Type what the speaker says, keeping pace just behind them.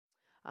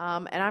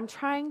And I'm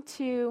trying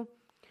to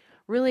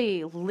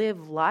really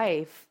live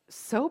life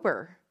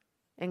sober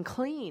and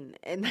clean.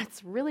 And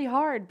that's really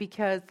hard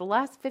because the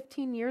last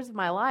 15 years of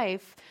my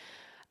life,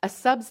 a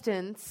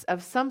substance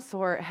of some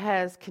sort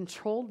has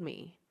controlled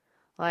me,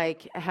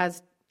 like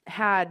has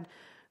had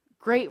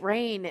great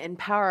reign and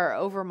power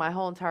over my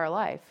whole entire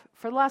life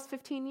for the last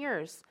 15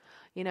 years.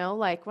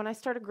 Like when I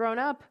started growing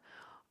up,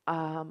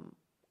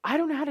 I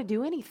don't know how to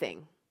do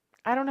anything.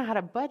 I don't know how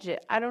to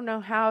budget. I don't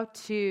know how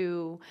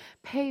to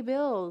pay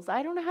bills.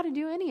 I don't know how to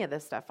do any of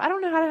this stuff. I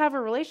don't know how to have a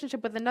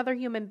relationship with another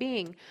human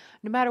being,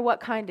 no matter what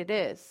kind it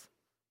is.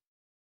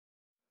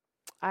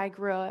 I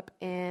grew up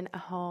in a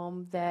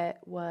home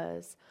that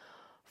was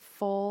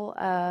full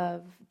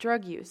of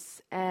drug use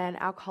and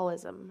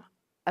alcoholism.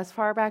 As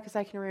far back as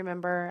I can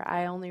remember,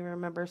 I only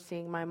remember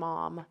seeing my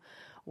mom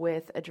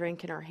with a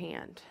drink in her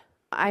hand.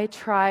 I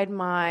tried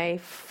my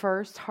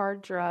first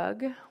hard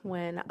drug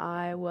when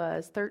I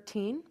was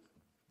 13.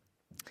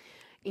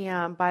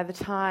 And by the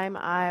time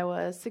I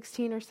was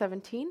 16 or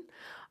 17,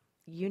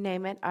 you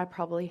name it, I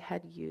probably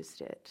had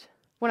used it.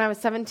 When I was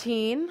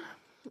 17,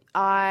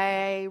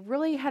 I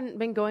really hadn't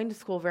been going to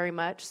school very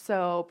much,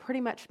 so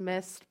pretty much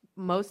missed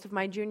most of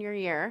my junior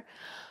year.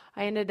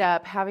 I ended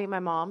up having my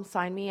mom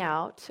sign me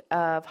out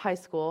of high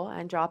school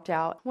and dropped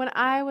out. When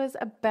I was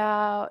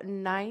about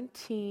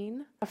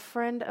 19, a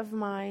friend of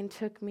mine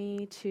took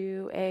me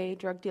to a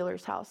drug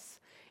dealer's house,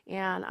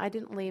 and I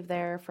didn't leave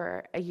there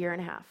for a year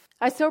and a half.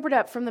 I sobered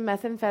up from the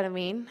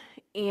methamphetamine,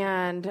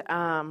 and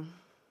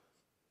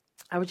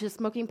I was just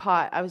smoking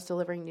pot. I was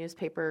delivering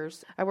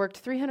newspapers. I worked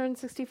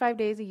 365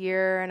 days a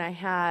year, and I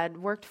had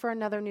worked for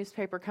another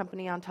newspaper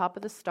company on top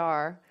of the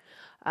Star.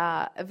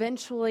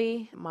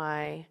 Eventually,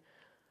 my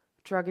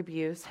drug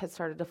abuse had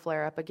started to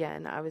flare up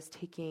again. I was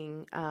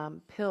taking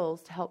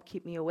pills to help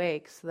keep me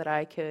awake so that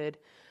I could,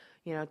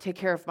 take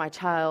care of my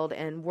child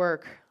and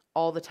work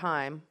all the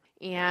time.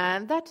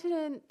 And that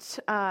didn't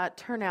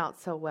turn out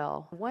so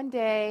well. One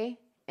day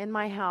in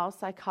my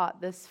house, I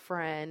caught this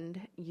friend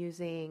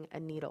using a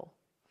needle.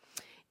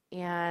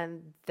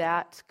 And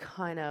that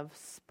kind of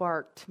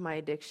sparked my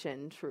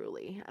addiction,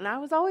 truly. And I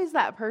was always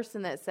that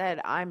person that said,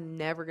 I'm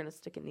never going to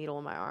stick a needle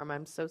in my arm.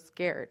 I'm so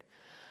scared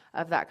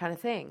of that kind of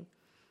thing.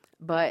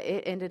 But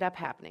it ended up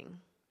happening.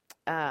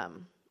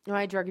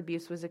 My drug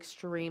abuse was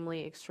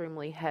extremely,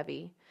 extremely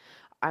heavy.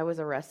 I was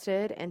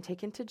arrested and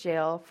taken to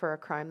jail for a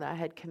crime that I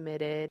had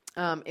committed.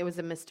 It was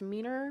a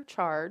misdemeanor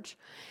charge,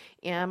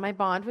 and my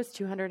bond was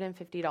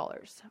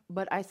 $250.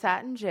 But I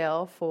sat in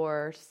jail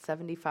for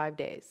 75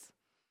 days.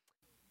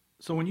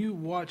 So when you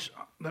watch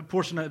that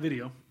portion of that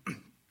video,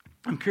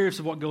 I'm curious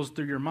of what goes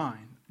through your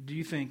mind. Do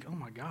you think, oh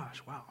my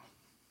gosh, wow.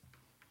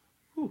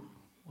 Whew,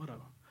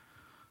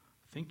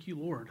 thank you,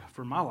 Lord,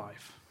 for my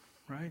life,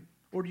 right?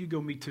 Or do you go,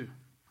 me too?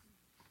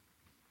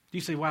 Do you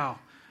say, wow,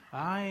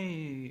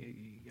 I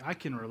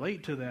can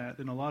relate to that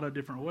in a lot of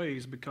different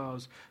ways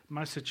because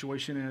my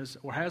situation is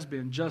or has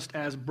been just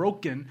as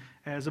broken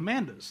as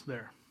Amanda's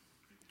there,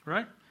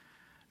 right?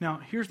 Now,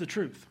 here's the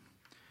truth.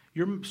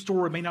 Your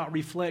story may not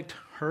reflect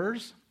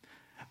hers,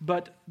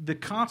 but the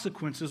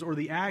consequences or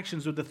the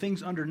actions or the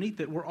things underneath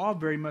it were all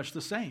very much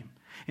the same.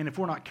 And if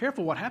we're not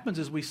careful, what happens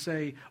is we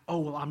say, oh,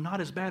 well, I'm not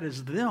as bad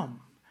as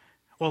them.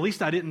 Well, at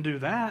least I didn't do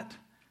that.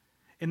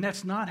 And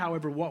that's not,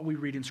 however, what we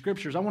read in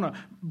Scriptures. I want to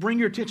bring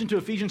your attention to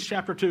Ephesians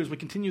chapter 2 as we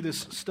continue this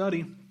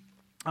study.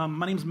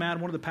 My name's Matt,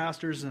 I'm one of the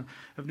pastors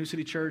of New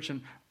City Church,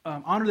 and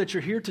honored that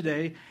you're here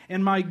today.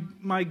 And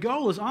my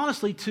goal is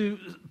honestly to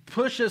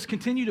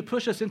continue to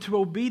push us into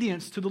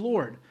obedience to the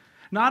Lord.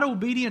 Not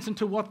obedience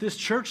into what this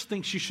church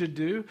thinks you should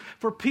do.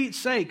 For Pete's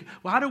sake,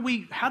 well,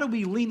 how do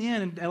we lean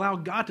in and allow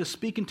God to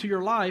speak into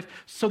your life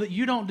so that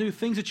you don't do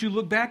things that you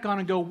look back on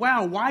and go,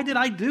 wow, why did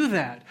I do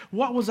that?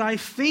 What was I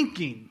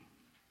thinking?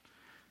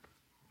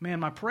 Man,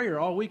 my prayer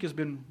all week has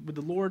been, would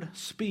the Lord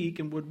speak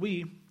and would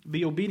we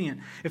be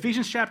obedient?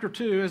 Ephesians chapter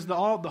 2, as the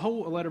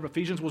whole letter of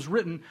Ephesians was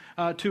written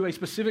to a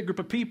specific group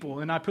of people.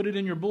 And I put it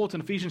in your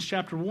bulletin, Ephesians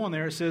chapter 1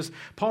 there. It says,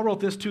 Paul wrote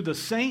this to the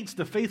saints,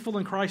 the faithful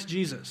in Christ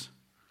Jesus.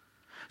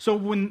 So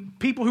when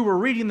people who were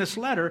reading this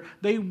letter,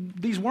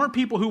 these weren't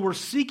people who were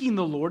seeking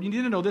the Lord. You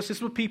need to know this.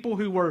 This were people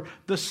who were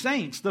the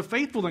saints, the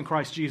faithful in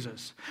Christ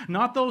Jesus.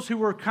 Not those who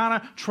were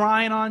kind of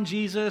trying on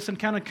Jesus and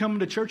kind of coming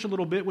to church a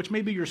little bit, which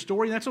may be your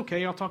story. That's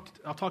okay. I'll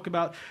talk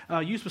about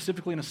you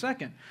specifically in a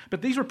second.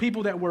 But these were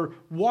people that were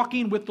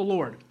walking with the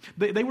Lord.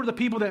 They were the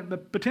people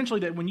that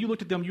potentially that when you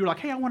looked at them, you were like,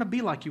 hey, I want to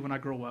be like you when I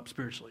grow up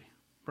spiritually.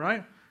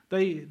 Right?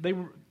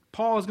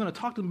 Paul is going to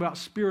talk to them about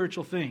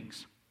spiritual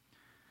things.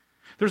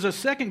 There's a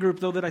second group,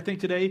 though, that I think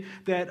today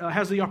that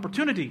has the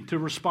opportunity to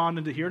respond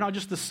into here, not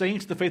just the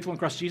saints, the faithful in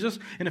Christ Jesus.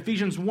 In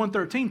Ephesians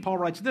 1:13, Paul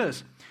writes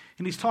this,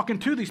 and he's talking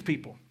to these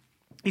people.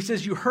 He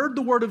says, you heard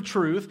the word of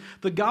truth,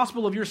 the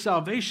gospel of your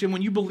salvation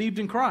when you believed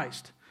in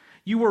Christ.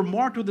 You were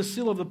marked with the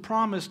seal of the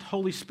promised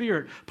Holy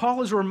Spirit.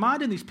 Paul is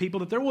reminding these people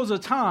that there was a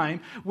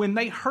time when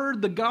they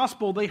heard the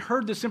gospel, they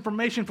heard this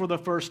information for the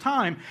first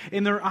time,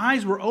 and their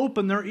eyes were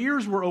open, their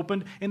ears were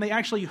opened, and they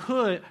actually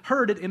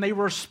heard it, and they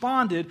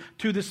responded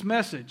to this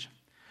message.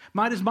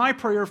 Mine is my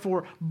prayer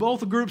for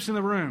both groups in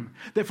the room,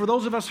 that for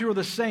those of us who are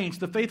the saints,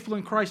 the faithful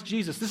in Christ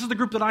Jesus, this is the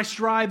group that I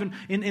strive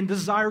and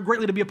desire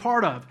greatly to be a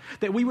part of,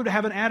 that we would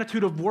have an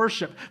attitude of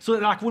worship, so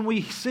that like when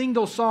we sing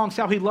those songs,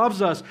 how He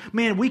loves us,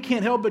 man, we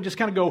can't help but just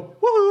kind of go,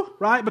 woo,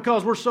 right?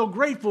 Because we're so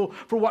grateful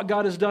for what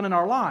God has done in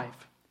our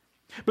life.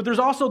 But there's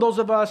also those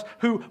of us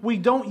who we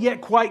don't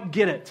yet quite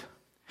get it.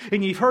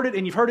 And you've heard it,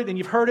 and you've heard it, and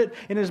you've heard it,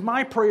 and it is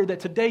my prayer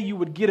that today you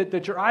would get it,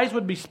 that your eyes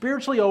would be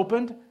spiritually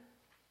opened,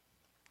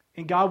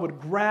 and God would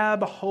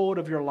grab a hold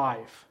of your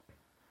life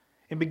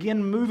and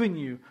begin moving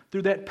you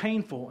through that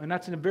painful, and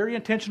that's a very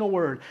intentional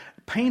word,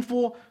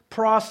 painful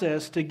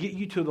process to get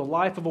you to the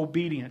life of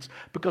obedience.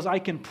 Because I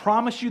can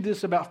promise you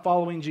this about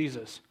following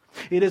Jesus.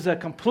 It is a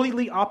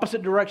completely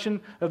opposite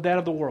direction of that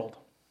of the world.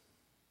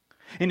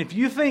 And if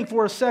you think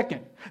for a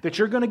second that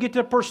you're going to get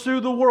to pursue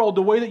the world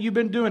the way that you've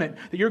been doing it,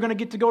 that you're going to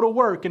get to go to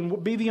work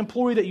and be the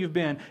employee that you've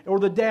been, or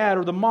the dad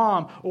or the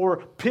mom, or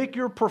pick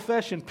your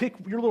profession, pick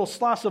your little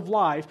slice of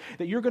life,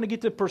 that you're going to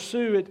get to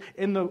pursue it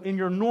in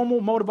your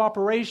normal mode of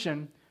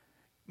operation,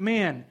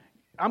 man,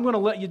 I'm going to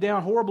let you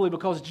down horribly,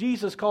 because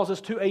Jesus calls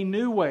us to a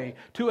new way,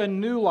 to a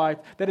new life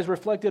that is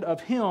reflected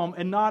of Him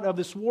and not of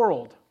this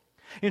world.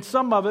 And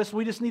some of us,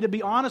 we just need to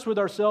be honest with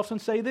ourselves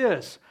and say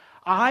this: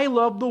 I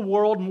love the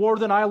world more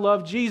than I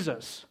love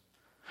Jesus.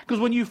 Because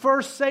when you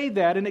first say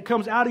that and it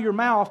comes out of your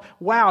mouth,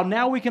 wow,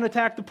 now we can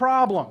attack the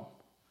problem.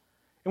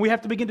 And we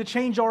have to begin to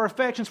change our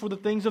affections for the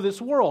things of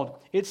this world.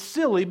 It's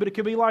silly, but it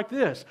could be like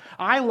this: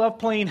 I love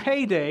playing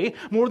Heyday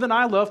more than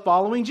I love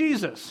following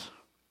Jesus.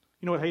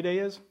 You know what Heyday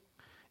is?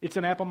 It's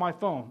an app on my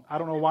phone. I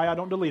don't know why I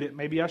don't delete it.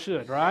 Maybe I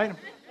should, right?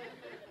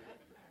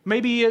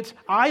 Maybe it's,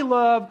 I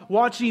love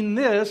watching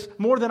this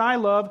more than I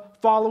love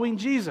following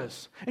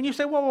Jesus. And you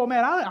say, well,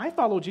 man, I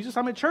follow Jesus.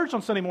 I'm at church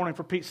on Sunday morning,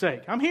 for Pete's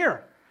sake. I'm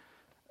here.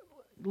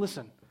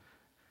 Listen,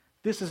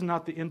 this is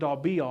not the end-all,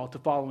 be-all to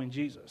following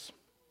Jesus.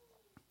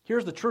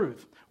 Here's the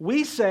truth.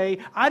 We say,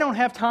 I don't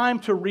have time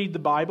to read the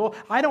Bible.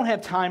 I don't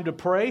have time to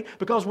pray,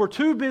 because we're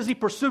too busy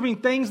pursuing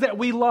things that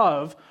we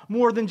love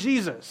more than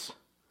Jesus.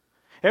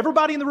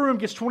 Everybody in the room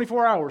gets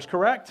 24 hours,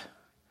 correct?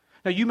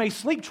 Now, you may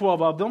sleep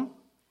 12 of them,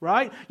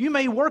 right? You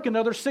may work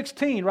another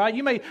 16, right?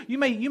 You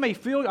may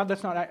feel,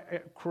 that's not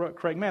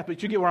correct math,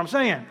 but you get what I'm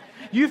saying.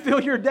 You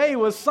feel your day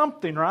was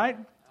something, right?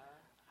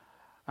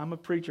 I'm a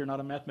preacher, not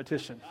a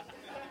mathematician.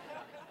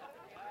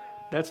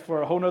 That's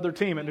for a whole other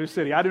team at New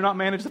City. I do not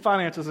manage the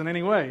finances in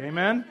any way,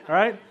 amen? All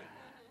right?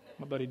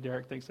 My buddy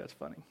Derek thinks that's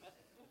funny.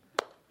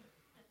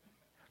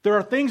 There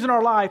are things in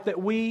our life that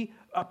we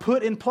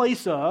put in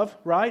place of,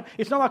 right?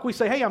 It's not like we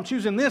say, hey, I'm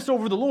choosing this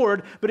over the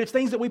Lord, but it's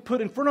things that we put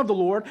in front of the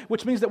Lord,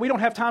 which means that we don't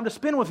have time to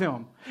spend with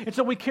Him. And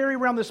so we carry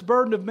around this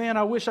burden of, man,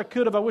 I wish I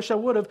could have, I wish I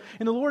would have.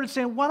 And the Lord is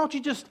saying, why don't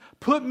you just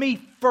put me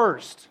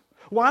first?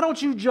 Why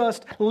don't you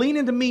just lean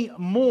into me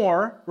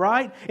more,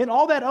 right? And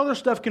all that other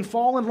stuff can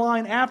fall in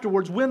line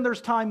afterwards when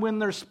there's time, when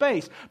there's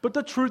space. But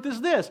the truth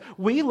is this: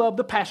 we love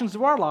the passions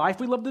of our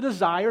life, we love the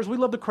desires, we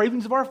love the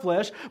cravings of our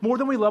flesh more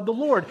than we love the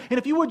Lord. And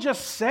if you would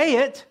just say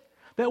it,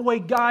 that way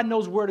God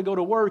knows where to go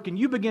to work, and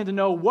you begin to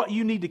know what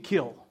you need to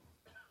kill.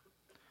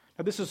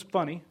 Now this is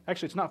funny.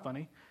 Actually, it's not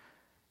funny.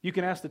 You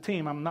can ask the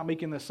team. I'm not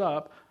making this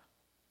up.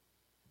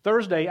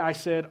 Thursday, I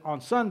said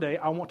on Sunday,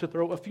 I want to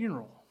throw a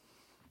funeral.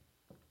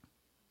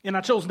 And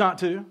I chose not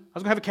to. I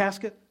was going to have a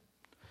casket.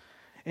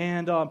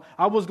 And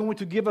I was going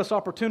to give us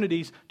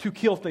opportunities to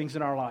kill things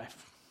in our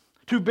life,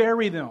 to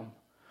bury them,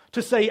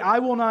 to say, I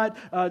will not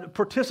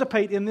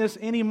participate in this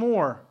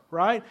anymore,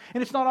 right?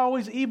 And it's not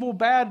always evil,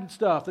 bad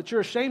stuff that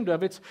you're ashamed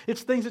of. It's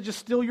things that just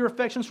steal your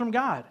affections from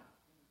God.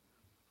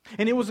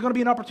 And it was going to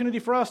be an opportunity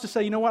for us to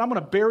say, you know what, I'm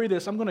going to bury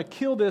this. I'm going to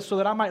kill this so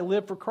that I might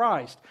live for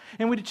Christ.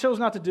 And we chose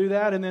not to do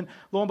that. And then,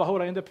 lo and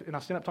behold, I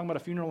stand up talking about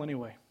a funeral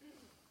anyway.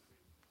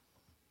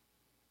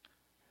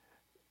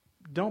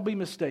 Don't be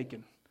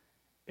mistaken.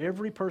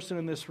 Every person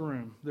in this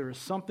room, there is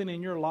something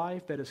in your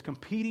life that is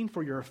competing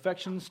for your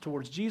affections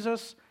towards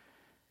Jesus.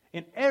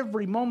 In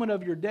every moment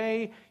of your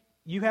day,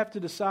 you have to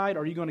decide,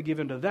 are you going to give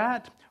into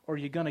that, or are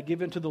you going to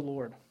give into the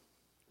Lord?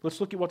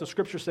 Let's look at what the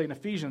Scriptures say in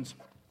Ephesians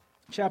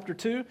chapter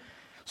 2,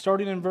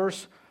 starting in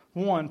verse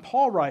 1.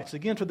 Paul writes,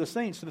 again to the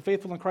saints, to the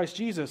faithful in Christ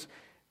Jesus.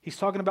 He's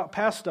talking about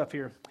past stuff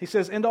here. He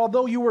says, and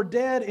although you were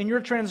dead in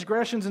your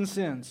transgressions and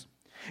sins,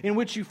 in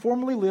which you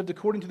formerly lived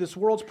according to this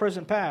world's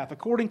present path,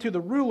 according to the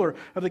ruler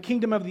of the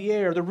kingdom of the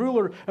air, the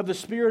ruler of the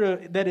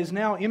spirit that is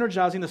now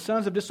energizing the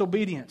sons of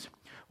disobedience.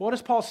 What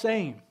is Paul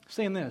saying? He's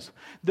saying this: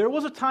 there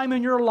was a time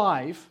in your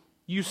life,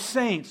 you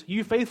saints,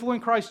 you faithful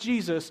in Christ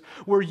Jesus,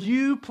 where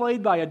you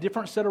played by a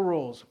different set of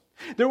rules.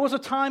 There was a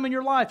time in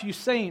your life, you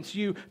saints,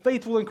 you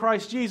faithful in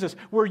Christ Jesus,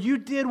 where you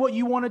did what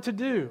you wanted to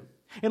do.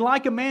 And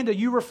like Amanda,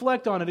 you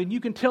reflect on it and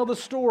you can tell the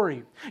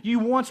story. You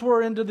once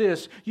were into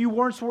this. You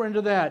once were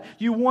into that.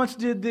 You once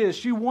did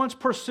this. You once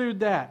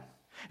pursued that.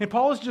 And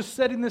Paul is just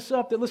setting this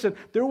up that, listen,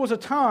 there was a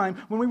time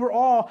when we were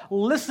all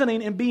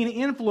listening and being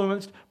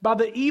influenced by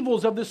the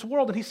evils of this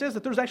world. And he says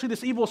that there's actually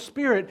this evil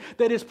spirit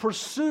that is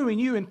pursuing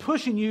you and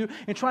pushing you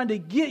and trying to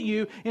get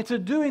you into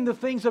doing the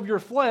things of your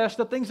flesh,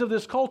 the things of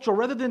this culture,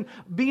 rather than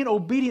being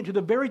obedient to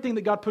the very thing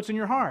that God puts in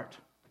your heart.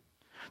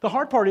 The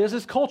hard part is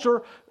this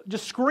culture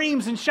just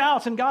screams and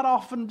shouts, and God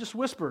often just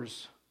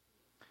whispers.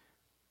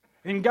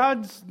 And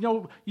God's,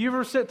 you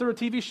ever sit through a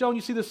TV show and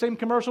you see the same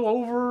commercial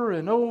over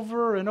and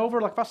over and over?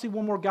 Like if I see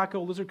one more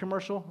Geico lizard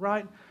commercial,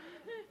 right?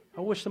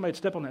 I wish somebody would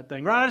step on that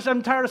thing, right?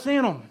 I'm tired of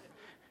seeing them.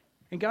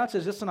 And God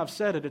says, listen, I've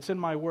said it. It's in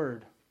my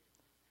word.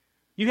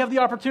 You have the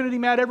opportunity,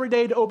 Matt, every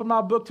day to open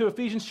my book to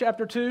Ephesians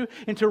chapter 2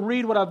 and to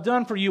read what I've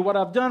done for you, what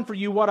I've done for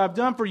you, what I've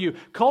done for you.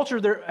 Culture,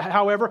 there,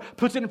 however,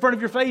 puts it in front of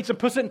your face and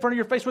puts it in front of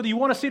your face whether you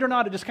want to see it or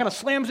not. It just kind of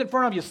slams it in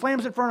front of you,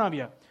 slams it in front of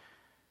you.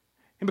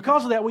 And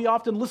because of that, we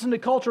often listen to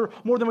culture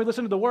more than we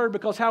listen to the Word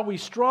because how we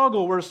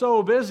struggle, we're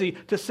so busy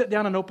to sit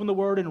down and open the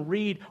Word and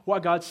read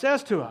what God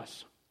says to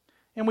us.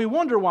 And we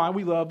wonder why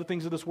we love the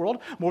things of this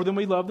world more than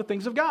we love the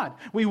things of God.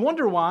 We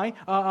wonder why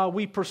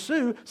we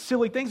pursue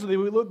silly things that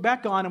we look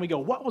back on and we go,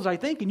 what was I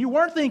thinking? You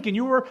weren't thinking.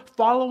 You were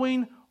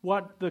following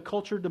what the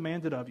culture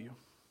demanded of you.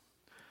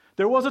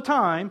 There was a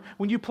time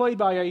when you played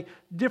by a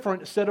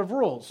different set of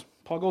rules.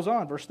 Paul goes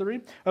on, verse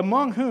 3,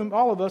 among whom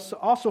all of us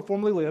also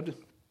formerly lived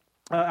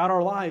out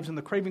our lives in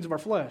the cravings of our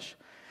flesh,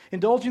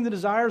 indulging the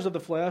desires of the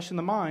flesh and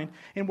the mind,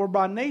 and were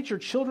by nature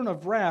children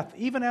of wrath,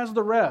 even as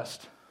the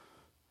rest.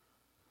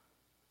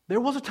 There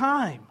was a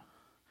time.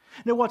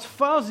 Now, what's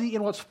fuzzy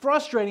and what's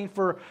frustrating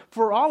for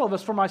all of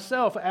us, for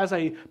myself, as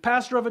a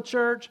pastor of a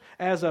church,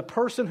 as a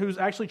person who's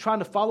actually trying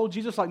to follow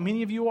Jesus like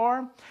many of you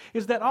are,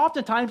 is that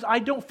oftentimes I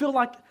don't feel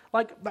like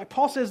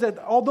Paul says that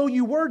although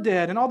you were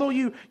dead and although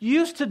you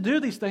used to do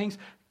these things,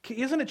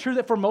 isn't it true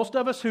that for most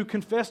of us who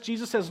confess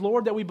Jesus as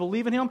Lord, that we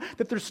believe in Him,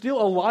 that there's still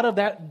a lot of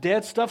that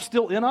dead stuff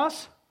still in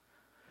us?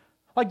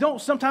 Like, don't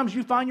sometimes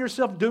you find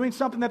yourself doing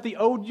something that the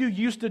old you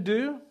used to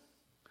do?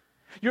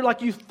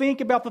 You think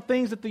about the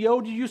things that the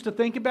old you used to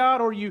think about,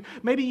 or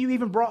maybe you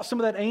even brought some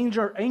of that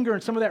anger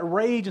and some of that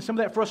rage and some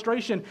of that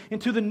frustration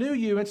into the new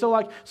you. And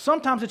so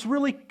sometimes it's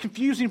really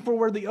confusing for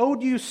where the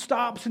old you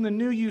stops and the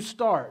new you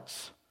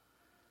starts.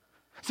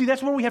 See,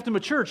 that's where we have to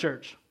mature,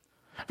 church.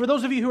 For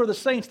those of you who are the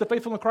saints, the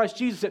faithful in Christ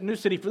Jesus at New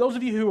City, for those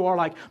of you who are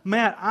like,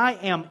 Matt, I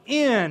am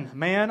in,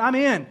 man, I'm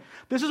in.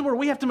 This is where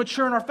we have to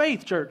mature in our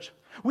faith, church.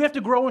 We have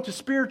to grow into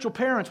spiritual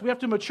parents. We have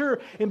to mature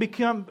and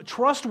become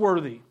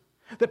trustworthy.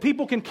 That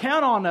people can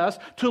count on us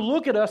to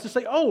look at us and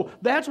say, oh,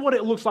 that's what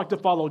it looks like to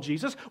follow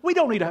Jesus. We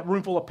don't need a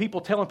room full of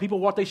people telling people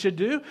what they should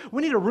do.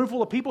 We need a room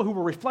full of people who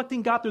are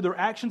reflecting God through their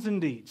actions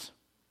and deeds.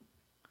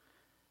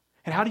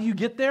 And how do you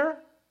get there?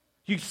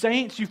 You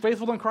saints, you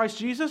faithful in Christ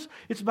Jesus,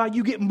 it's about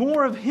you get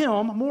more of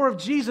Him, more of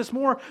Jesus,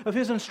 more of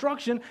His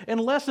instruction, and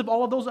less of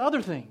all of those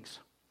other things.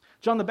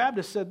 John the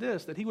Baptist said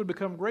this, that He would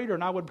become greater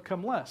and I would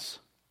become less.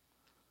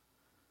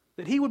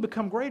 That He would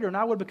become greater and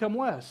I would become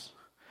less.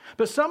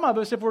 But some of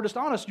us, if we're just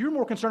honest, you're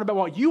more concerned about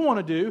what you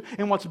want to do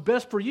and what's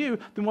best for you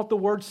than what the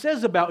Word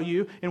says about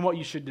you and what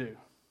you should do.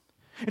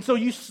 And so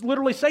you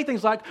literally say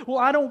things like, well,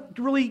 I don't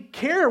really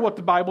care what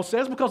the Bible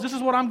says because this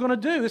is what I'm going to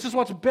do. This is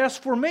what's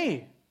best for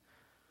me.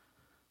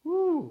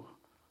 Woo,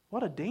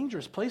 what a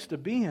dangerous place to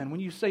be in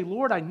when you say,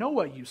 Lord, I know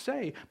what you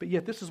say, but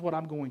yet this is what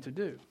I'm going to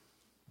do.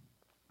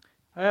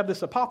 I have this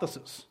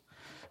hypothesis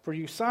for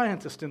you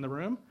scientists in the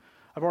room.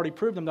 I've already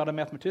proved I'm not a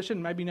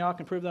mathematician. Maybe now I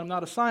can prove that I'm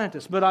not a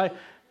scientist. But I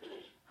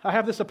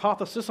have this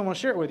hypothesis. I want to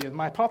share it with you.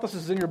 My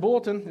hypothesis is in your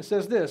bulletin. It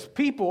says this: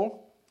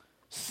 people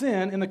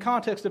sin in the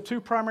context of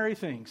two primary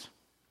things.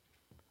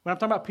 When I'm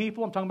talking about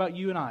people, I'm talking about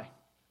you and I.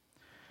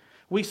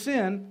 We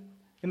sin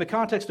in the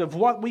context of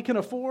what we can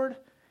afford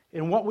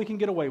and what we can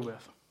get away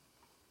with.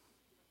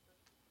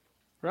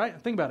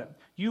 Right? Think about it.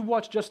 You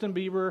watch Justin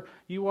Bieber,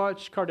 you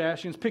watch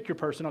Kardashians, pick your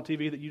person on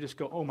TV that you just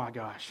go, oh my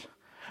gosh.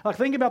 Like,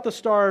 think about the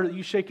star that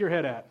you shake your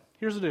head at.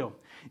 Here's the deal.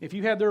 If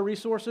you had their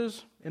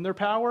resources and their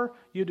power,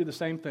 you'd do the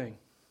same thing.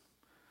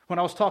 When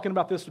I was talking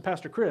about this to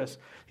Pastor Chris,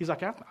 he's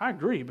like, I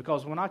agree,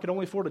 because when I could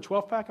only afford a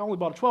 12-pack, I only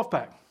bought a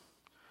 12-pack.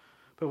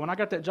 But when I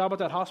got that job at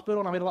that hospital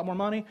and I made a lot more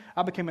money,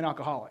 I became an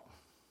alcoholic.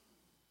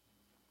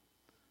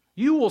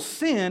 You will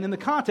sin in the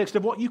context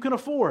of what you can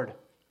afford.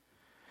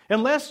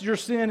 Unless your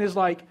sin is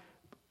like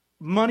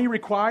money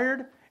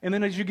required, and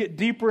then as you get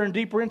deeper and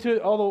deeper into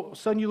it, all of a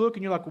sudden you look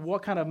and you're like,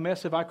 what kind of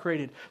mess have I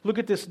created? Look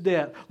at this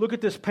debt. Look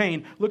at this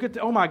pain. Look at,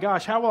 oh my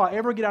gosh, how will I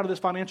ever get out of this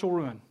financial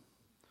ruin?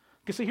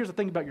 Because see, here's the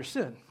thing about your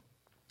sin.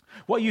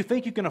 What you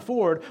think you can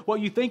afford, what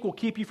you think will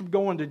keep you from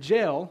going to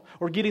jail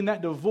or getting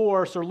that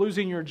divorce or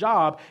losing your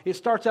job, it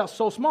starts out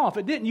so small. If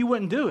it didn't, you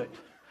wouldn't do it.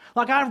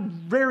 Like,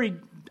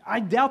 I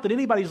doubt that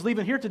anybody's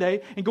leaving here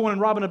today and going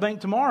and robbing a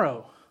bank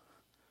tomorrow.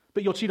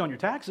 But you'll cheat on your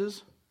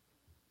taxes.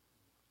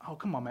 Oh,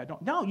 come on,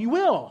 Matt. No, you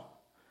will.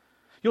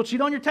 You'll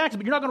cheat on your taxes,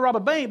 but you're not going to rob a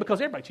bank because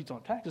everybody cheats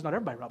on taxes. Not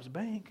everybody robs a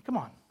bank. Come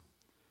on.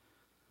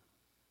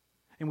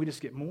 And we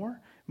just get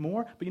more.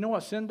 But you know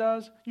what sin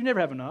does? You never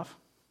have enough.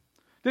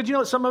 Did you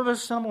know that some of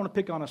us, I want to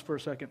pick on us for a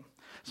second.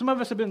 Some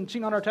of us have been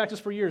cheating on our taxes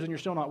for years and you're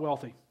still not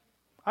wealthy.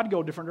 I'd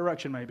go a different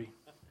direction maybe.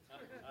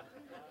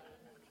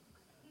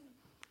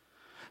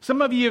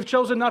 Some of you have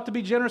chosen not to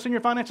be generous in your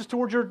finances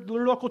towards your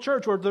local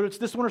church, whether it's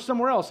this one or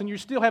somewhere else, and you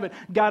still haven't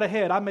got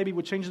ahead. I maybe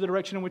would change the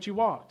direction in which you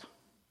walked.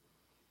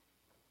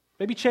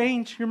 Maybe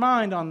change your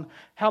mind on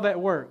how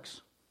that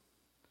works.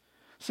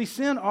 See,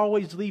 sin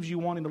always leaves you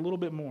wanting a little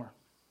bit more.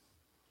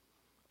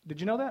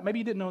 Did you know that? Maybe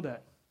you didn't know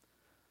that.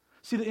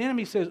 See, the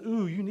enemy says,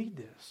 ooh, you need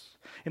this.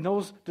 And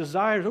those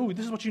desires, ooh,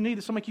 this is what you need.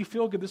 This will make you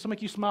feel good. This will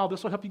make you smile.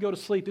 This will help you go to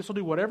sleep. This will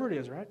do whatever it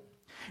is, right?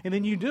 And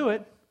then you do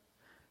it.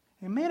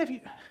 And man,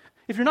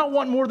 if you're not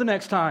wanting more the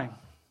next time,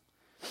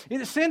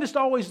 sin just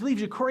always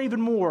leaves you craving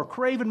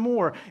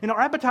more. And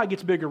our appetite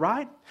gets bigger,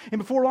 right? And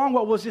before long,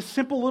 what was this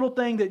simple little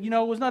thing that,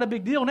 was not a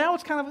big deal, now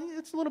it's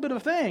a little bit of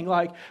a thing.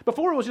 Like,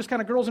 before it was just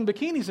kind of girls in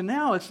bikinis, and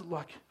now it's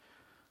like,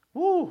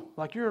 woo,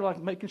 like you're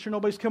like making sure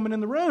nobody's coming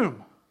in the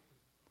room.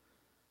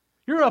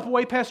 You're up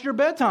way past your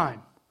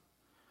bedtime.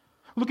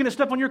 Looking at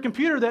stuff on your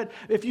computer that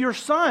if you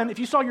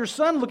saw your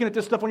son looking at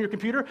this stuff on your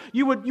computer,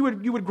 you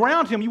would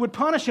ground him, you would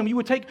punish him, you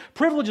would take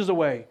privileges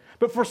away.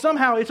 But for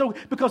somehow,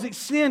 because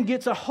sin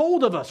gets a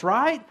hold of us,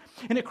 right?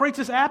 And it creates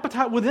this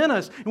appetite within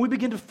us, and we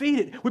begin to feed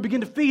it.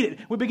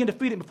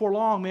 And before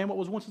long, man, what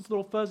was once this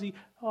little fuzzy,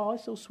 oh,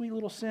 it's so sweet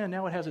little sin,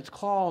 now it has its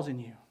claws in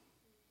you.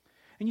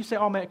 And you say,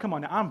 oh man, come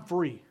on now, I'm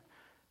free.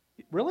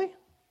 Really?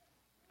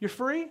 You're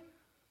free?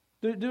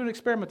 Do an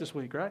experiment this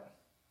week, right?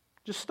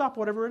 Just stop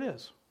whatever it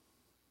is.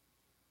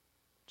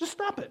 Just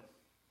stop it.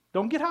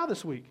 Don't get high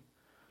this week.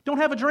 Don't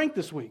have a drink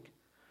this week.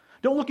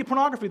 Don't look at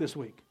pornography this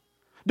week.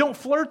 Don't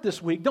flirt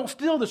this week. Don't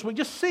steal this week.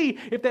 Just see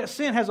if that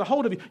sin has a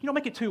hold of you.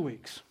 Make it 2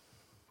 weeks.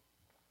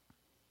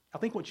 I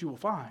think what you will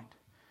find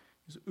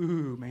is,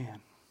 ooh,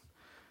 man,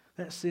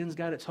 that sin's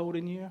got its hold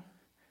in you.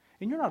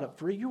 And you're not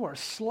free. You are a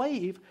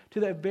slave to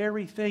that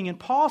very thing. And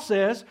Paul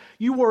says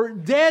you were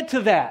dead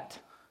to that.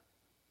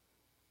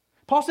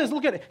 Paul says,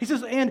 look at it. He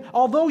says, and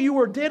although you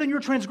were dead in your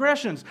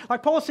transgressions,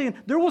 like Paul is saying,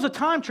 there was a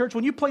time, church,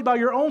 when you played by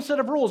your own set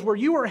of rules where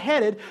you were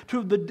headed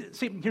to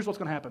see, here's what's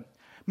going to happen.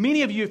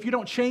 Many of you, if you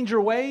don't change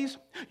your ways,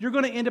 you're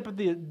going to end up at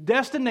the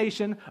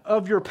destination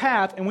of your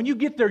path, and when you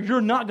get there, you're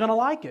not going to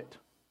like it.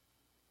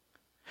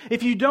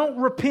 If you don't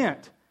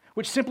repent,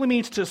 which simply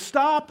means to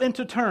stop and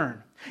to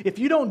turn, if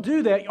you don't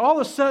do that, all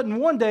of a sudden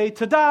one day,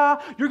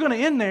 ta-da, you're going to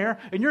end there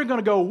and you're going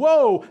to go,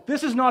 whoa,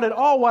 this is not at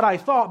all what I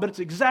thought, but it's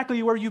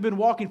exactly where you've been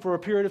walking for a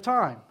period of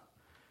time.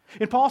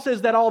 And Paul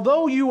says that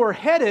although you were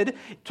headed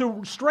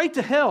straight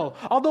to hell,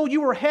 although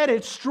you were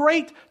headed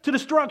straight to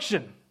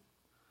destruction.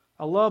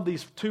 I love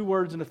these 2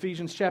 words in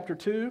Ephesians chapter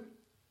 2,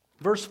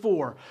 verse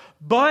 4.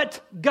 But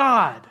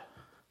God.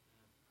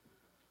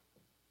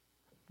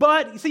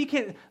 But, you see, you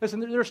can't, listen,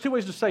 there's 2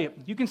 ways to say it.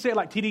 You can say it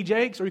like T.D.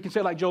 Jakes or you can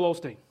say it like Joel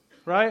Osteen,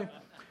 right?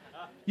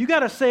 You got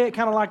to say it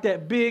kind of like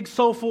that big,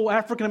 soulful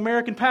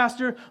African-American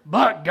pastor,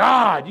 but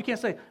God. You can't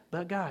say,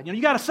 but God. You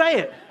got to say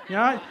it,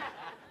 right?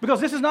 Because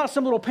this is not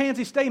some little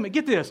pansy statement.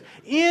 Get this.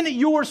 In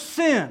your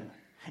sin,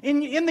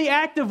 in the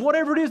act of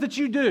whatever it is that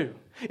you do,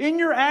 in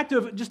your act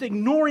of just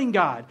ignoring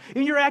God,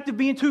 in your act of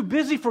being too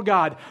busy for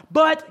God,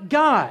 but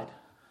God.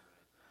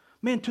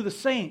 Man, to the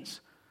saints,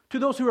 to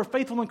those who are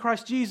faithful in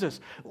Christ Jesus,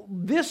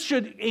 this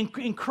should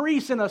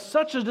increase in us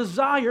such a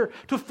desire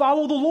to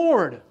follow the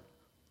Lord.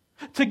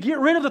 To get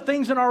rid of the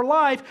things in our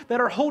life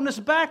that are holding us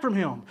back from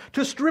Him.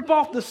 To strip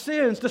off the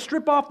sins, to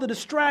strip off the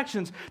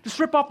distractions, to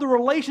strip off the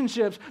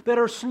relationships that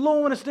are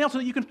slowing us down so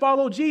that you can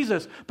follow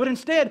Jesus. But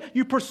instead,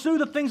 you pursue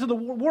the things of the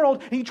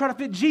world and you try to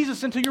fit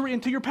Jesus into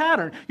your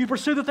pattern. You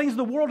pursue the things of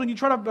the world and you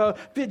try to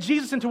fit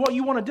Jesus into what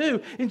you want to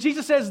do. And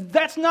Jesus says,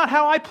 that's not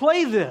how I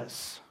play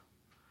this.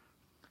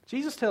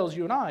 Jesus tells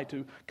you and I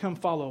to come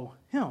follow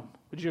Him.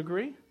 Would you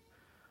agree?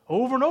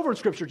 Over and over in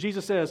Scripture,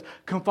 Jesus says,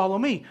 come follow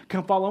me,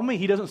 come follow me.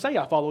 He doesn't say,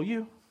 I follow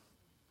you.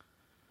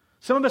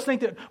 Some of us think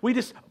that we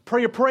just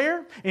pray a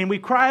prayer and we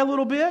cry a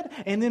little bit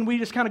and then we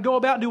just kind of go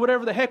about and do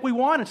whatever the heck we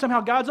want and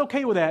somehow God's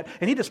okay with that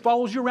and He just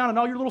follows you around in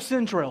all your little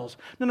sin trails.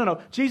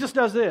 No. Jesus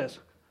does this.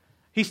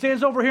 He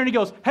stands over here and He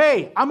goes,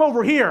 hey, I'm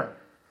over here.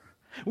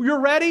 When you're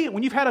ready,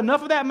 when you've had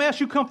enough of that mess,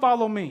 you come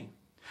follow me.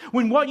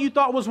 When what you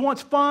thought was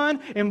once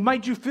fun and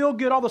made you feel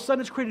good, all of a sudden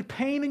it's created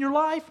pain in your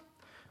life,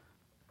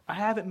 I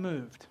haven't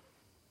moved.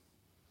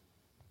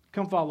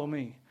 Come follow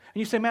me. And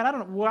you say, man, I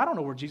don't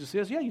know where Jesus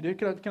is. Yeah, you do.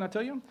 Can I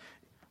tell you?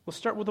 Let's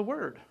start with the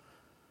Word.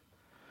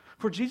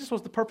 For Jesus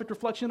was the perfect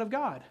reflection of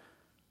God.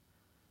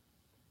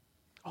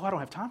 Oh, I don't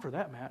have time for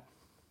that, Matt.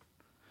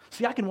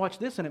 See, I can watch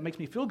this and it makes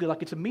me feel good,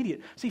 like it's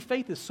immediate. See,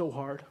 faith is so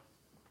hard.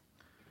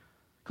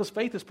 Because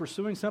faith is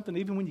pursuing something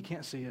even when you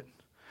can't see it,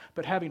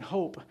 but having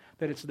hope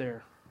that it's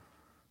there.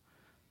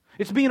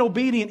 It's being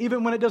obedient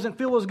even when it doesn't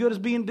feel as good as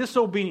being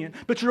disobedient,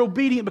 but you're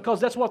obedient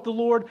because that's what the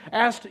Lord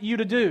asked you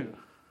to do.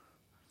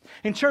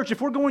 In church,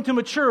 if we're going to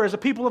mature as a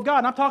people of God,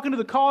 and I'm talking to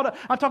the called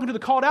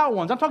out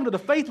ones, I'm talking to the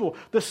faithful,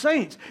 the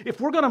saints. If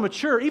we're going to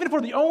mature, even if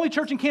we're the only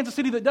church in Kansas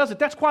City that does it,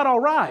 that's quite all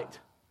right.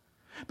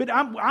 But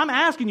I'm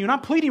asking you and I'm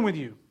pleading with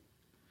you.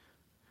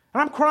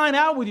 And I'm crying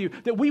out with you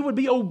that we would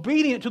be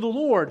obedient to the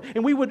Lord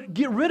and we would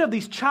get rid of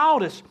these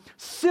childish,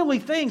 silly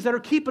things that are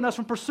keeping us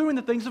from pursuing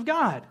the things of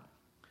God.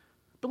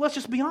 But let's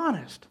just be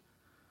honest.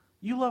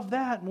 You love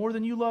that more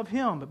than you love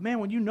Him. But man,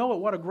 when you know it,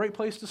 what a great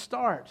place to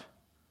start.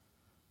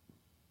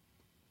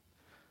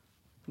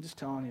 I'm just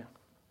telling you,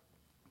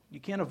 you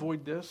can't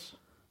avoid this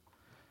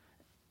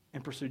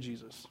and pursue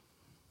Jesus.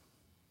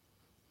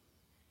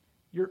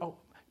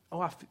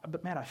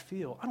 But Matt, I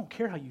feel. I don't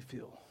care how you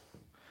feel.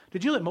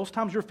 Did you know that most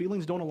times your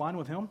feelings don't align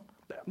with Him?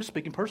 I'm just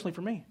speaking personally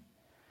for me.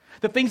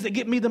 The things that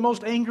get me the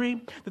most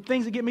angry, the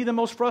things that get me the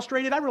most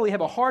frustrated, I really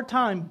have a hard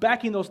time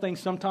backing those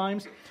things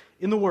sometimes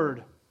in the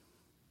Word.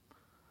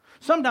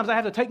 Sometimes I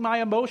have to take my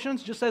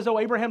emotions, just as though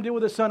Abraham did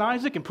with his son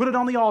Isaac, and put it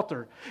on the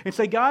altar and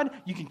say, God,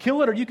 you can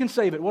kill it or you can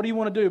save it. What do you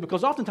want to do?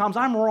 Because oftentimes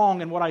I'm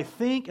wrong in what I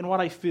think and what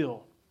I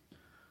feel.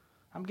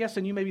 I'm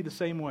guessing you may be the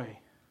same way.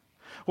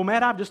 Well,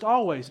 Matt,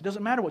 it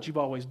doesn't matter what you've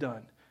always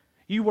done.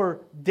 You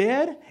were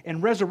dead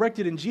and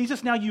resurrected in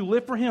Jesus. Now you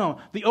live for Him.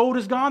 The old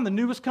is gone, the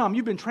new has come.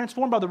 You've been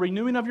transformed by the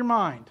renewing of your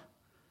mind.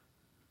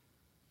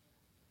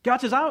 God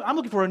says, I'm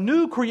looking for a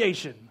new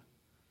creation.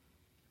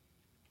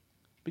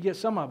 But yet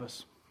some of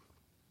us,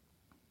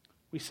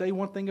 we say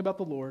one thing about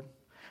the Lord,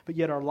 but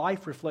yet our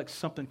life reflects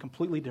something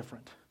completely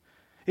different.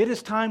 It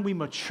is time we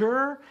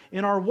mature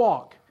in our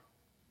walk.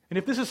 And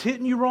if this is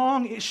hitting you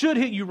wrong, it should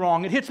hit you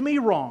wrong. It hits me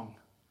wrong.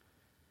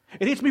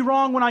 It hits me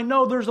wrong when I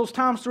know there's those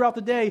times throughout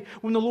the day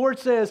when the Lord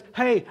says,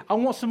 hey, I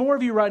want some more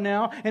of you right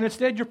now, and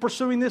instead you're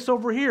pursuing this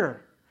over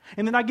here.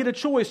 And then I get a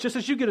choice, just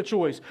as you get a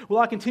choice. Will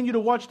I continue to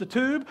watch the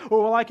tube,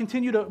 or will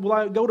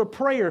I go to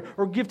prayer,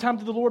 or give time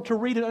to the Lord to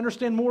read and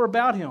understand more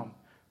about Him?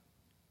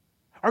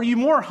 Are you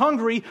more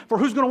hungry for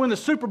who's going to win the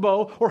Super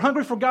Bowl, or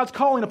hungry for God's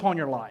calling upon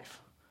your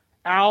life?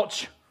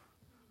 Ouch.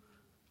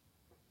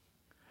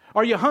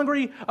 Are you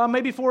hungry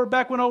maybe for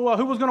back when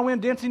who was going to win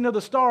Dancing to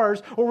the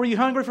Stars, or were you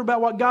hungry for about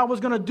what God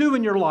was going to do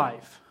in your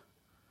life?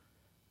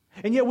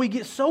 And yet we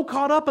get so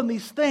caught up in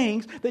these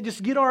things that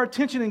just get our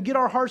attention and get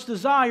our heart's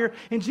desire,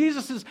 and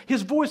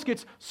His voice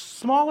gets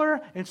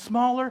smaller and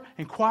smaller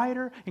and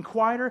quieter,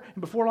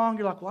 and before long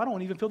you're like, well, I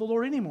don't even feel the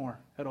Lord anymore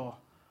at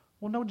all.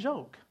 Well, no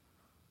joke.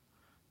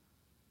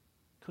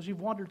 Because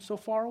you've wandered so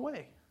far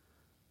away.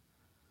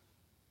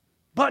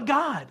 But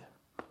God,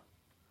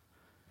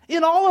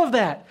 in all of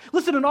that,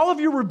 listen, in all of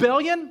your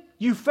rebellion,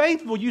 you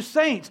faithful, you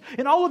saints,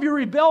 in all of your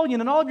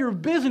rebellion and all of your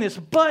busyness,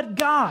 but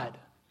God,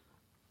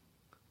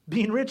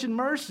 being rich in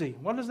mercy.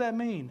 What does that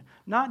mean?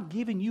 Not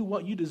giving you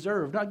what you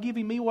deserve, not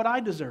giving me what I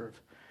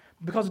deserve.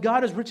 Because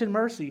God is rich in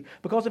mercy,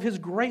 because of His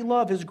great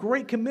love, His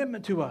great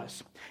commitment to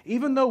us.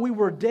 Even though we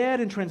were dead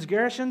in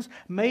transgressions,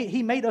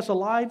 He made us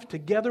alive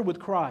together with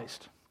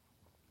Christ.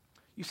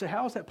 You say,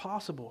 how is that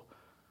possible?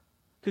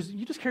 Because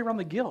you just carry around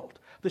the guilt,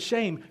 the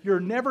shame. You're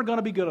never going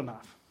to be good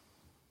enough.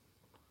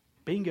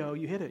 Bingo,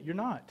 you hit it. You're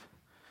not.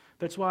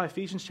 That's why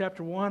Ephesians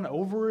chapter 1,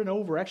 over and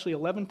over, actually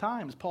 11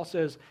 times, Paul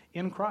says,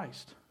 in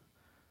Christ.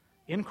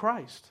 In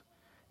Christ.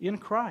 In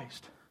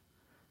Christ.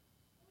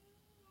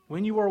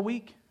 When you are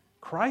weak,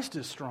 Christ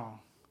is strong.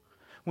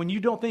 When you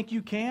don't think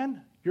you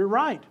can, you're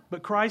right,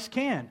 but Christ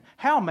can.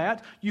 How,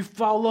 Matt? You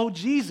follow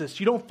Jesus.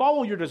 You don't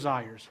follow your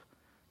desires.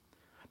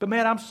 But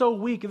man, I'm so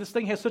weak and this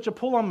thing has such a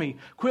pull on me.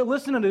 Quit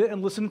listening to it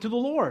and listen to the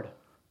Lord.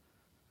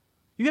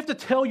 You have to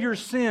tell your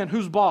sin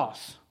who's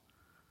boss.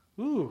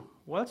 Ooh,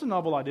 well, that's a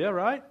novel idea,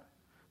 right?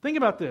 Think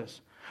about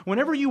this.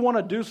 Whenever you want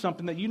to do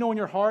something that you know in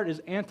your heart is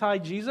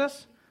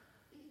anti-Jesus,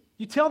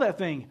 you tell that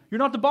thing, you're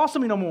not the boss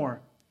of me no more.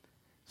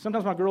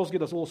 Sometimes my girls get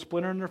this little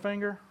splinter in their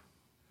finger.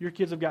 Your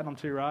kids have gotten them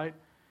too, right?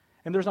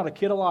 And there's not a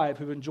kid alive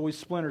who enjoys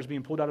splinters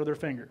being pulled out of their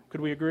finger. Could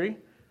we agree?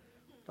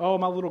 Oh,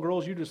 my little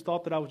girls, you just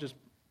thought that I was just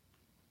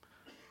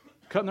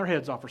cutting their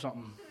heads off or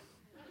something.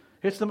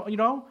 It's them,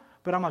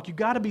 but I'm like, you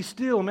got to be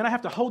still. Man, I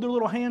have to hold their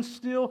little hands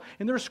still,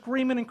 and they're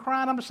screaming and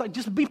crying. I'm just like,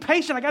 just be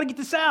patient. I got to get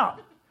this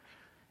out.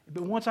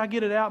 But once I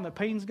get it out and the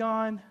pain's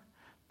gone,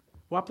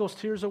 wipe those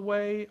tears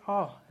away.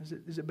 Oh,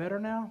 is it better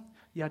now?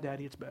 Yeah,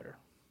 Daddy, it's better.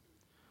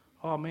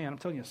 Oh, man, I'm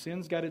telling you,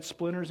 sin's got its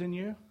splinters in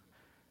you.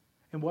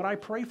 And what I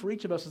pray for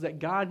each of us is that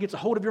God gets a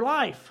hold of your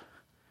life.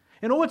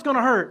 And it's going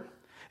to hurt.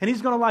 And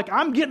He's going to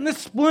I'm getting this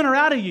splinter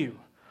out of you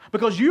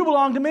because you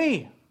belong to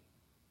me.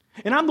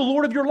 And I'm the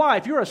Lord of your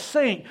life. You're a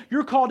saint.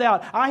 You're called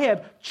out. I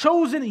have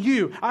chosen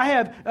you. I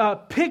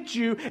have picked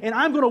you, and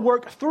I'm going to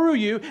work through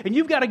you. And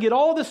you've got to get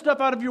all this stuff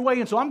out of your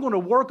way, and so I'm going to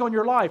work on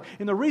your life.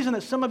 And the reason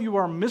that some of you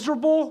are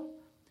miserable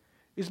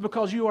is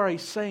because you are a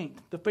saint,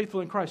 the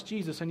faithful in Christ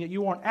Jesus, and yet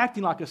you aren't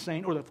acting like a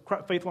saint or the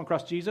faithful in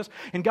Christ Jesus,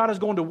 and God is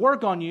going to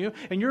work on you,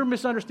 and you're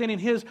misunderstanding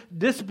His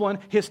discipline,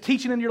 His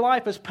teaching in your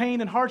life as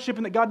pain and hardship,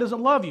 and that God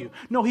doesn't love you.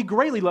 No, He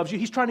greatly loves you.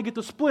 He's trying to get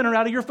the splinter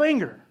out of your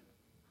finger.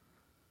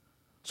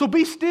 So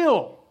be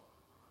still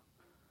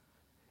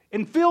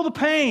and feel the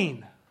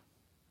pain.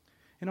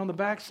 And on the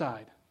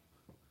backside,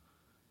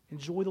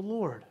 enjoy the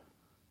Lord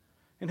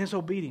and His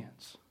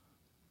obedience.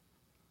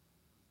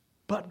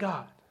 But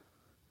God,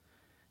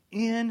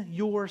 in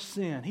your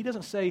sin, He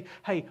doesn't say,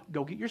 hey,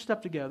 go get your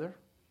stuff together.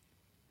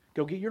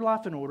 Go get your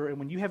life in order. And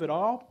when you have it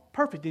all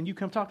perfect, then you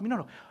come talk to me.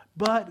 No.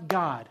 But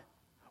God,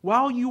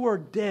 while you were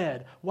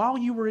dead, while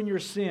you were in your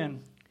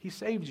sin, He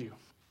saved you.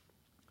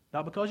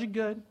 Not because you're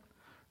good.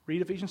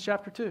 Read Ephesians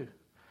chapter 2.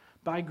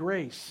 By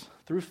grace,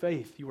 through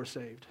faith, you were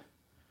saved.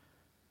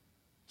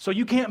 So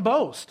you can't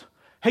boast.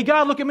 Hey,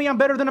 God, look at me. I'm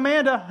better than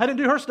Amanda. I didn't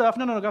do her stuff.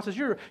 No. God says,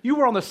 you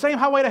were on the same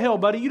highway to hell,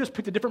 buddy. You just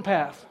picked a different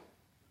path.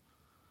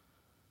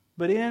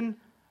 But in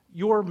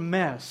your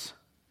mess,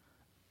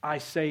 I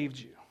saved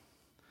you.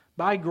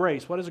 By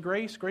grace. What is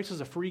grace? Grace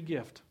is a free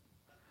gift.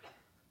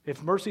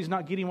 If mercy is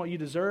not getting what you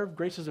deserve,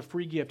 grace is a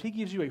free gift. He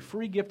gives you a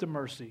free gift of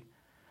mercy.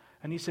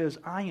 And He says,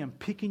 I am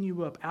picking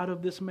you up out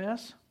of this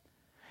mess,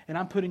 and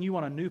I'm putting you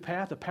on a new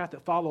path, a path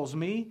that follows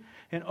me.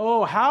 And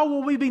oh, how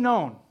will we be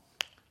known?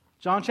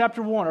 John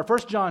chapter 1, or 1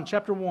 John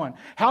chapter 1.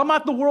 How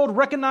might the world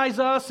recognize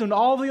us and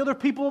all the other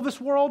people of this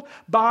world?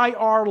 By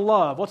our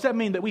love. What's that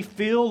mean? That we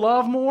feel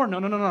love more?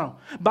 No.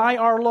 By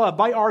our love,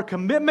 by our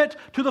commitment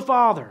to the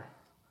Father.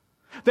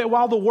 That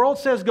while the world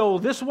says go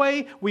this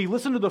way, we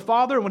listen to the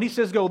Father. And when He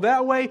says go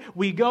that way,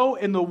 we go.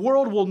 And the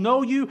world will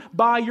know you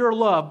by your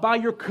love, by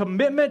your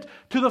commitment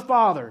to the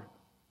Father.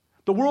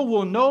 The world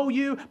will know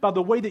you by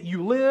the way that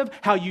you live,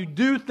 how you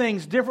do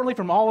things differently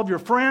from all of your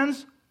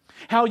friends,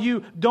 how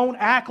you don't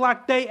act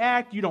like they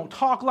act, you don't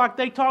talk like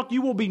they talk.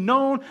 You will be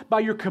known by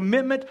your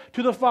commitment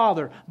to the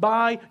Father,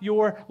 by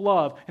your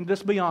love. And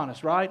let's be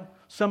honest, right?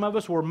 Some of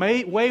us were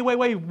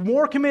way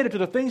more committed to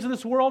the things of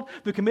this world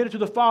than committed to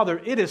the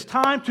Father. It is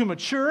time to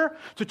mature,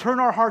 to turn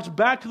our hearts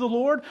back to the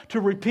Lord,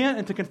 to repent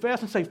and to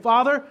confess and say,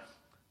 Father,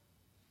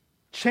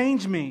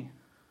 change me.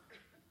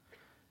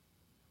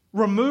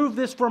 Remove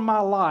this from my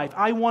life.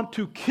 I want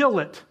to kill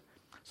it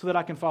so that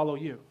I can follow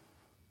you.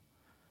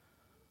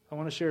 I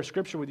want to share a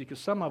scripture with you because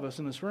some of us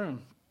in this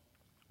room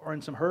are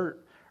in some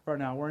hurt right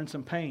now. We're in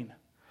some pain.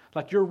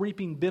 Like you're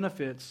reaping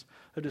benefits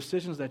of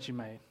decisions that you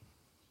made.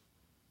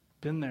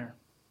 Been there.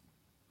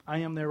 I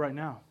am there right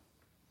now.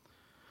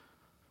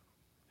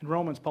 In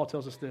Romans, Paul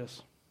tells us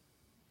this.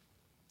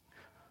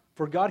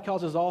 For God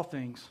causes all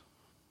things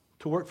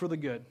to work for the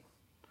good,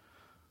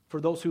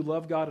 for those who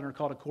love God and are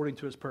called according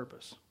to His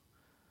purpose.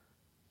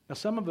 Now,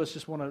 some of us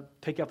just want to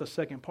take out the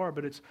second part,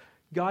 but it's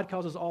God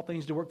causes all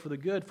things to work for the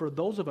good for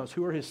those of us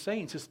who are His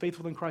saints, His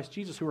faithful in Christ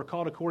Jesus, who are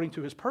called according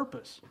to His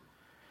purpose.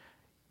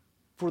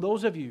 For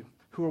those of you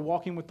who are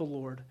walking with the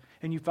Lord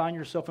and you find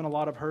yourself in a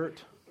lot of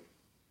hurt,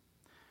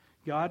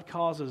 God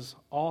causes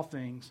all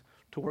things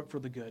to work for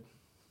the good.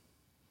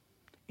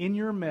 In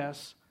your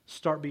mess,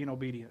 start being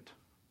obedient.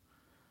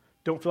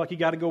 Don't feel like you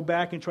got to go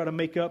back and try to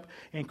make up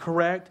and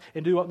correct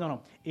and do what.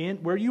 No.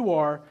 In where you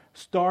are,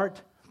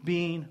 start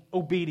being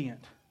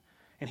obedient.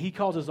 And He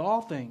causes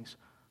all things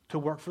to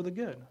work for the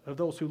good of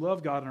those who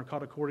love God and are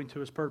called according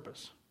to His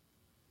purpose.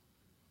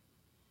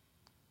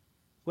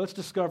 Let's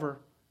discover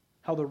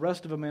how the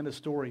rest of Amanda's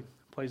story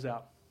plays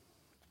out.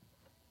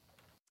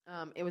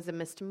 It was a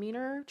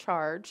misdemeanor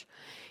charge,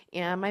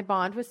 and my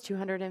bond was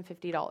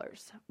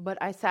 $250. But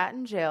I sat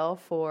in jail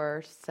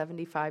for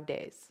 75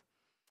 days.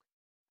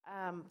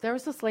 There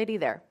was this lady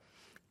there.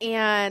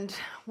 And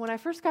when I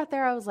first got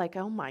there, I was like,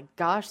 oh my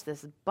gosh,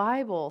 this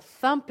Bible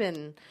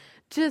thumping,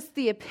 just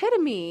the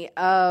epitome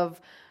of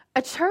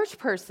a church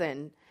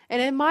person.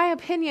 And in my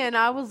opinion,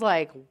 I was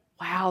like,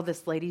 wow,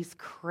 this lady's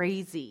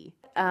crazy.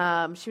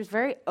 She was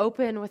very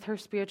open with her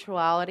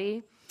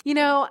spirituality. You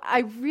know, I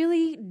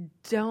really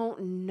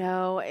don't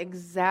know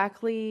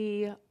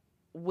exactly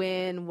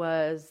when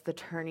was the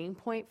turning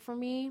point for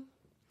me,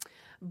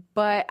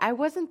 but I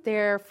wasn't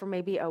there for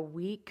maybe a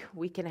week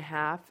and a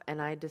half, and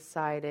I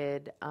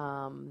decided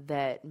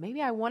that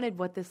maybe I wanted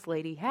what this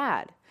lady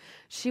had.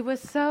 She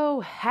was so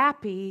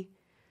happy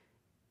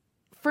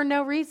for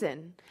no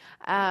reason.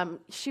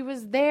 She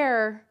was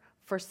there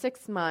for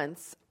 6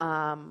 months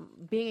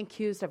being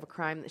accused of a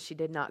crime that she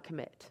did not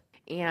commit.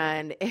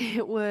 And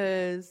it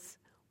was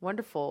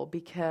wonderful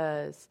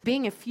because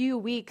being a few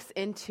weeks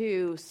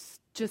into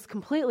just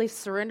completely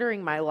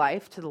surrendering my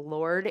life to the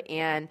Lord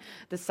and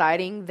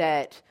deciding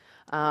that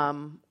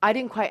I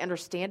didn't quite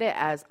understand it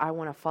as I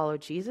want to follow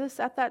Jesus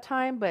at that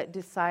time, but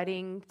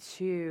deciding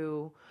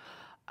to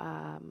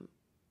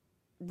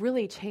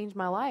really change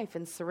my life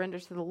and surrender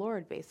to the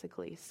Lord,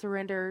 basically.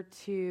 Surrender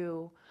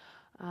to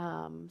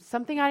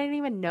something I didn't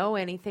even know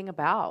anything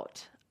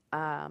about.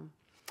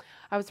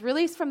 I was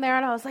released from there,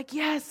 and I was like,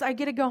 yes, I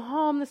get to go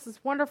home. This is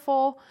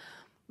wonderful.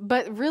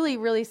 But really,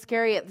 really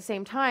scary at the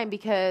same time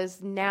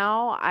because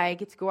now I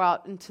get to go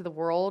out into the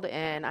world,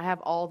 and I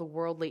have all the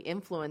worldly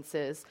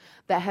influences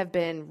that have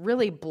been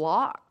really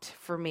blocked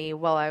for me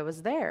while I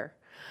was there.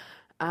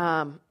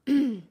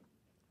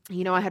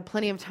 You know, I had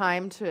plenty of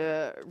time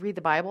to read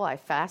the Bible. I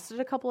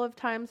fasted a couple of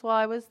times while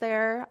I was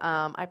there.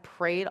 I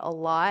prayed a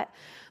lot.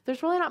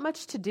 There's really not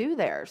much to do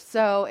there.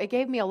 So it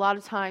gave me a lot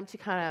of time to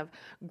kind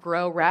of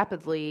grow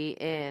rapidly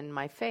in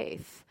my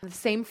faith. The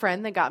same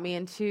friend that got me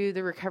into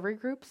the recovery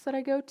groups that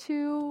I go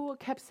to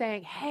kept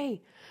saying,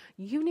 hey,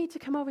 you need to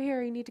come over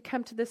here. You need to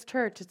come to this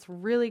church. It's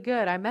really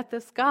good. I met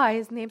this guy.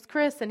 His name's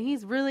Chris, and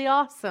he's really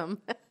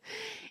awesome.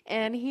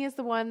 And he is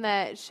the one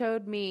that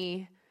showed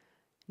me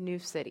New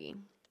City.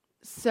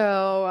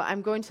 So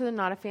I'm going to the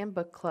Not a Fan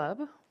book club,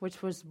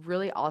 which was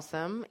really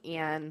awesome.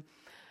 And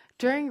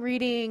during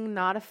reading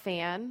Not a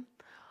Fan,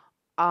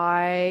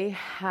 I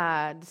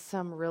had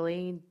some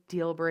really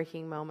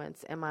deal-breaking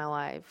moments in my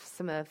life.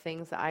 Some of the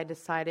things that I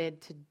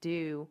decided to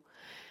do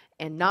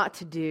and not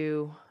to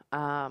do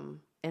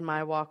in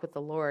my walk with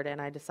the Lord.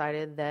 And I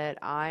decided that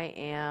I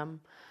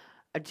am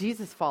a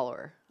Jesus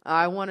follower.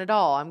 I want it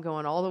all. I'm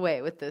going all the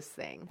way with this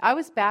thing. I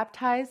was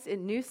baptized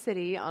in New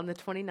City on the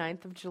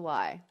 29th of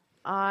July.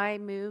 I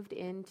moved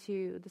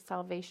into the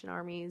Salvation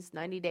Army's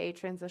 90-day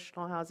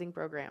transitional housing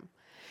program.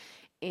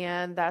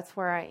 And that's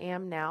where I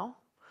am now.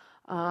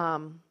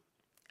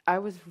 I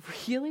was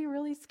really,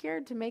 really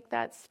scared to make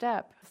that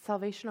step.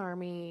 Salvation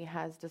Army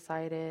has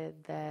decided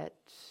that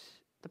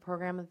the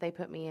program that they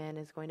put me in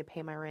is going to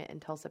pay my rent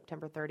until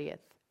September 30th.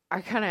 I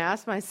kind of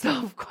ask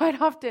myself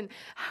quite often,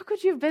 how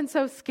could you have been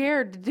so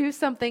scared to do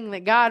something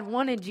that God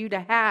wanted you to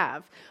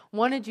have,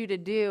 wanted you to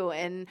do?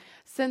 And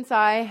since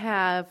I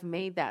have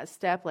made that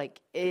step, like,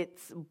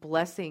 it's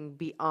blessing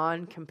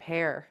beyond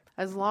compare.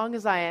 As long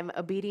as I am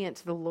obedient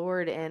to the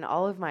Lord in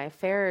all of my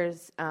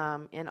affairs,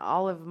 in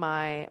all of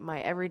my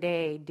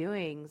everyday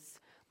doings,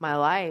 my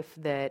life,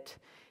 that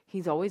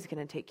He's always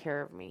going to take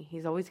care of me.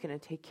 He's always going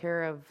to take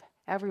care of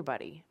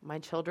everybody, my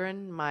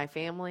children, my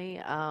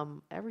family,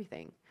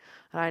 everything.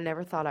 And I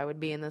never thought I would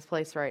be in this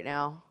place right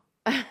now.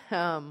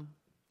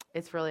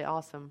 It's really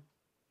awesome.